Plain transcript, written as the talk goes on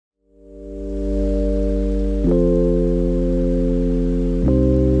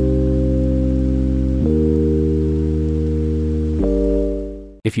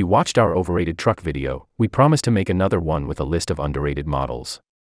If you watched our overrated truck video, we promised to make another one with a list of underrated models.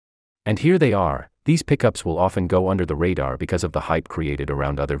 And here they are. These pickups will often go under the radar because of the hype created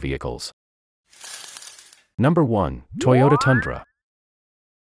around other vehicles. Number 1. Toyota Tundra.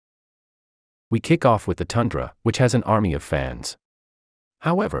 We kick off with the Tundra, which has an army of fans.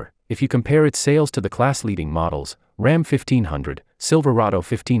 However, if you compare its sales to the class-leading models, Ram 1500, Silverado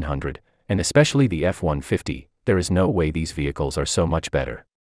 1500, and especially the F-150, there is no way these vehicles are so much better.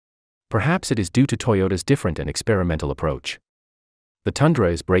 Perhaps it is due to Toyota's different and experimental approach. The Tundra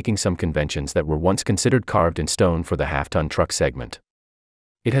is breaking some conventions that were once considered carved in stone for the half-ton truck segment.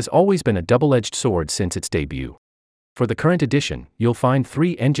 It has always been a double-edged sword since its debut. For the current edition, you'll find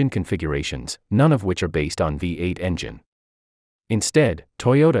 3 engine configurations, none of which are based on V8 engine. Instead,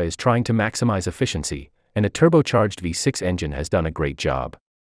 Toyota is trying to maximize efficiency, and a turbocharged V6 engine has done a great job.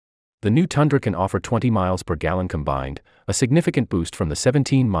 The new Tundra can offer 20 miles per gallon combined, a significant boost from the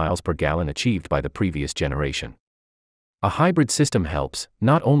 17 miles per gallon achieved by the previous generation. A hybrid system helps,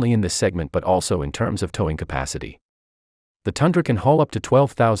 not only in this segment but also in terms of towing capacity. The Tundra can haul up to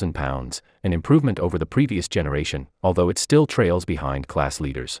 12,000 pounds, an improvement over the previous generation, although it still trails behind class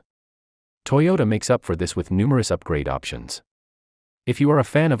leaders. Toyota makes up for this with numerous upgrade options. If you are a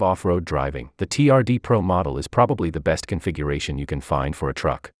fan of off-road driving, the TRD Pro model is probably the best configuration you can find for a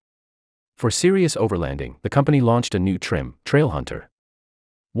truck. For serious overlanding, the company launched a new trim, Trailhunter.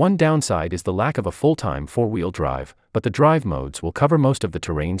 One downside is the lack of a full-time 4-wheel drive, but the drive modes will cover most of the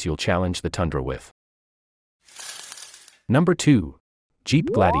terrains you'll challenge the Tundra with. Number 2.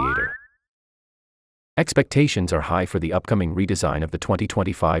 Jeep Gladiator. Expectations are high for the upcoming redesign of the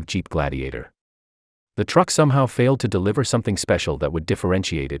 2025 Jeep Gladiator. The truck somehow failed to deliver something special that would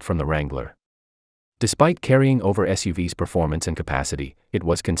differentiate it from the Wrangler. Despite carrying over SUV's performance and capacity, it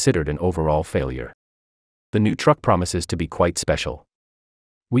was considered an overall failure. The new truck promises to be quite special.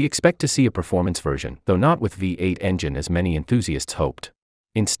 We expect to see a performance version, though not with V8 engine as many enthusiasts hoped.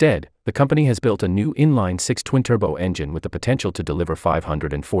 Instead, the company has built a new inline-6 twin-turbo engine with the potential to deliver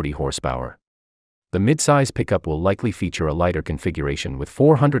 540 horsepower. The midsize pickup will likely feature a lighter configuration with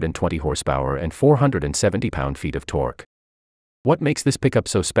 420 horsepower and 470 pound-feet of torque. What makes this pickup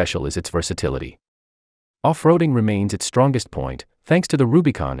so special is its versatility. Off-roading remains its strongest point, thanks to the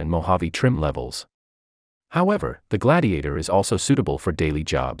Rubicon and Mojave trim levels. However, the Gladiator is also suitable for daily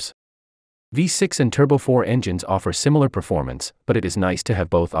jobs. V6 and Turbo 4 engines offer similar performance, but it is nice to have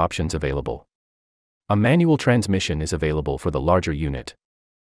both options available. A manual transmission is available for the larger unit.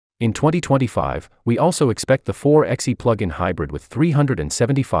 In 2025, we also expect the 4xe plug-in hybrid with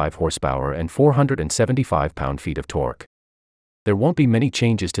 375 horsepower and 475 pound-feet of torque. There won't be many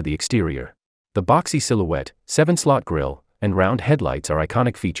changes to the exterior. The boxy silhouette, 7-slot grille, and round headlights are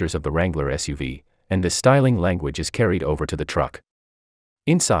iconic features of the Wrangler SUV, and this styling language is carried over to the truck.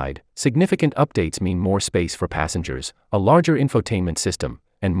 Inside, significant updates mean more space for passengers, a larger infotainment system,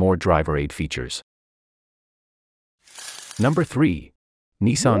 and more driver aid features. Number 3.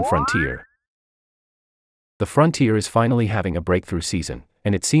 Nissan Frontier. The Frontier is finally having a breakthrough season,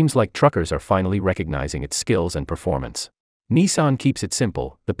 and it seems like truckers are finally recognizing its skills and performance. Nissan keeps it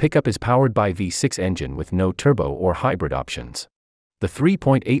simple. The pickup is powered by V6 engine with no turbo or hybrid options. The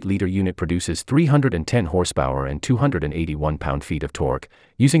 3.8-liter unit produces 310 horsepower and 281 pound-feet of torque,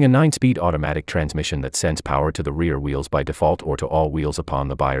 using a 9-speed automatic transmission that sends power to the rear wheels by default or to all wheels upon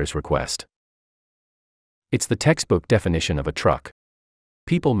the buyer's request. It's the textbook definition of a truck.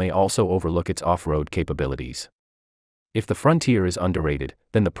 People may also overlook its off-road capabilities. If the Frontier is underrated,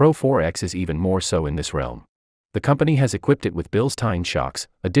 then the Pro 4X is even more so in this realm. The company has equipped it with Bilstein shocks,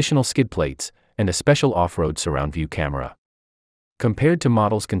 additional skid plates, and a special off-road surround view camera. Compared to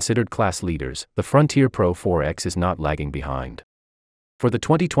models considered class leaders, the Frontier Pro 4X is not lagging behind. For the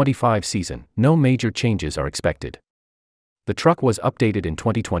 2025 season, no major changes are expected. The truck was updated in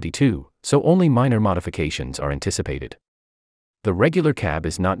 2022, so only minor modifications are anticipated. The regular cab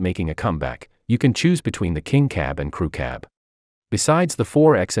is not making a comeback. You can choose between the King Cab and Crew Cab. Besides the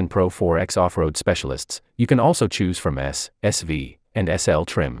 4X and Pro 4X off-road specialists, you can also choose from S, SV, and SL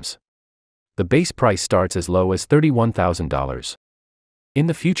trims. The base price starts as low as $31,000. In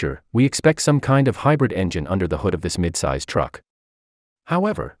the future, we expect some kind of hybrid engine under the hood of this mid-size truck.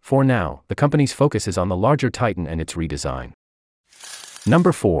 However, for now, the company's focus is on the larger Titan and its redesign.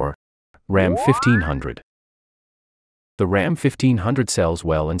 Number 4. Ram 1500. The Ram 1500 sells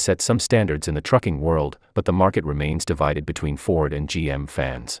well and sets some standards in the trucking world, but the market remains divided between Ford and GM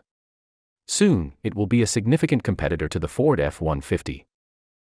fans. Soon, it will be a significant competitor to the Ford F-150.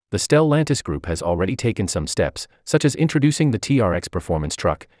 The Stellantis Group has already taken some steps, such as introducing the TRX performance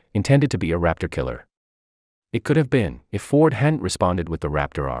truck, intended to be a Raptor killer. It could have been, if Ford hadn't responded with the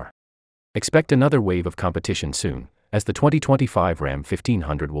Raptor R. Expect another wave of competition soon, as the 2025 Ram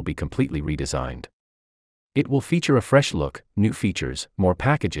 1500 will be completely redesigned. It will feature a fresh look, new features, more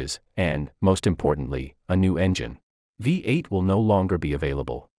packages, and, most importantly, a new engine. V8 will no longer be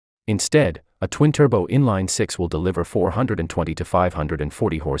available. Instead, a twin-turbo inline-six will deliver 420 to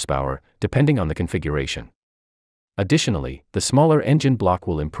 540 horsepower, depending on the configuration. Additionally, the smaller engine block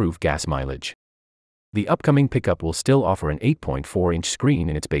will improve gas mileage. The upcoming pickup will still offer an 8.4-inch screen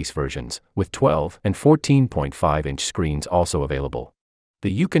in its base versions, with 12 and 14.5-inch screens also available.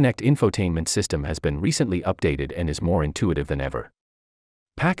 The Uconnect infotainment system has been recently updated and is more intuitive than ever.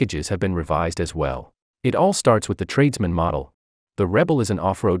 Packages have been revised as well. It all starts with the Tradesman model. The Rebel is an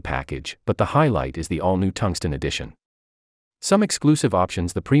off-road package, but the highlight is the all-new Tungsten Edition. Some exclusive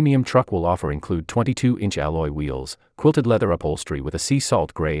options the premium truck will offer include 22-inch alloy wheels, quilted leather upholstery with a sea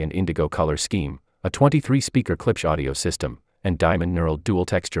salt gray and indigo color scheme, a 23-speaker Klipsch audio system, and diamond knurled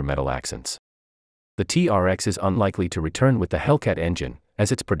dual-texture metal accents. The TRX is unlikely to return with the Hellcat engine,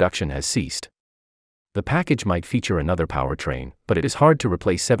 as its production has ceased. The package might feature another powertrain, but it is hard to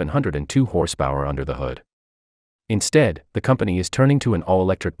replace 702 horsepower under the hood. Instead, the company is turning to an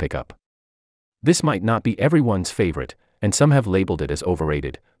all-electric pickup. This might not be everyone's favorite, and some have labeled it as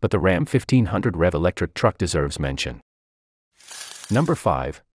overrated, but the Ram 1500 REV electric truck deserves mention. Number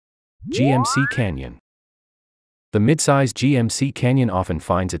 5. GMC Canyon. The mid-size GMC Canyon often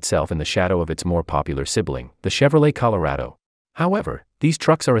finds itself in the shadow of its more popular sibling, the Chevrolet Colorado. However, these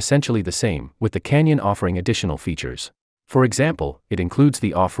trucks are essentially the same, with the Canyon offering additional features. For example, it includes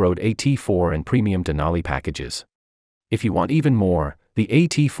the off-road AT4 and premium Denali packages. If you want even more, the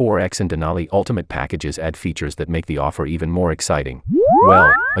AT4X and Denali Ultimate packages add features that make the offer even more exciting.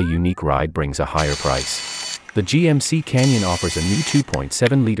 Well, a unique ride brings a higher price. The GMC Canyon offers a new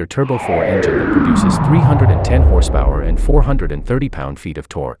 2.7-liter Turbo 4 engine that produces 310 horsepower and 430 pound-feet of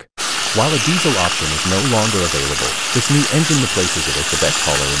torque. While a diesel option is no longer available, this new engine replaces it as the best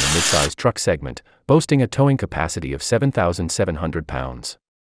hauler in the mid-size truck segment, boasting a towing capacity of 7,700 pounds.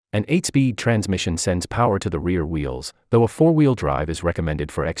 An 8-speed transmission sends power to the rear wheels, though a 4-wheel drive is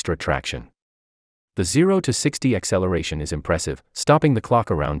recommended for extra traction. The 0 to 60 acceleration is impressive, stopping the clock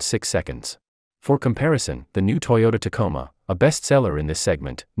around 6 seconds. For comparison, the new Toyota Tacoma, a bestseller in this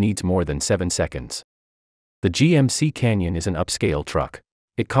segment, needs more than 7 seconds. The GMC Canyon is an upscale truck.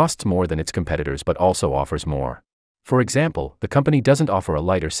 It costs more than its competitors but also offers more. For example, the company doesn't offer a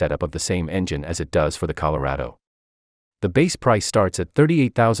lighter setup of the same engine as it does for the Colorado. The base price starts at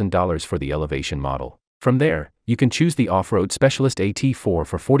 $38,000 for the Elevation model. From there, you can choose the off-road specialist AT4 for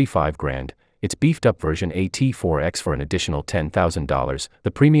 $45,000, its beefed-up version AT4X for an additional $10,000,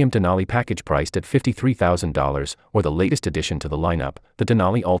 the premium Denali package priced at $53,000, or the latest addition to the lineup, the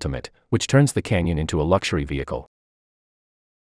Denali Ultimate, which turns the Canyon into a luxury vehicle.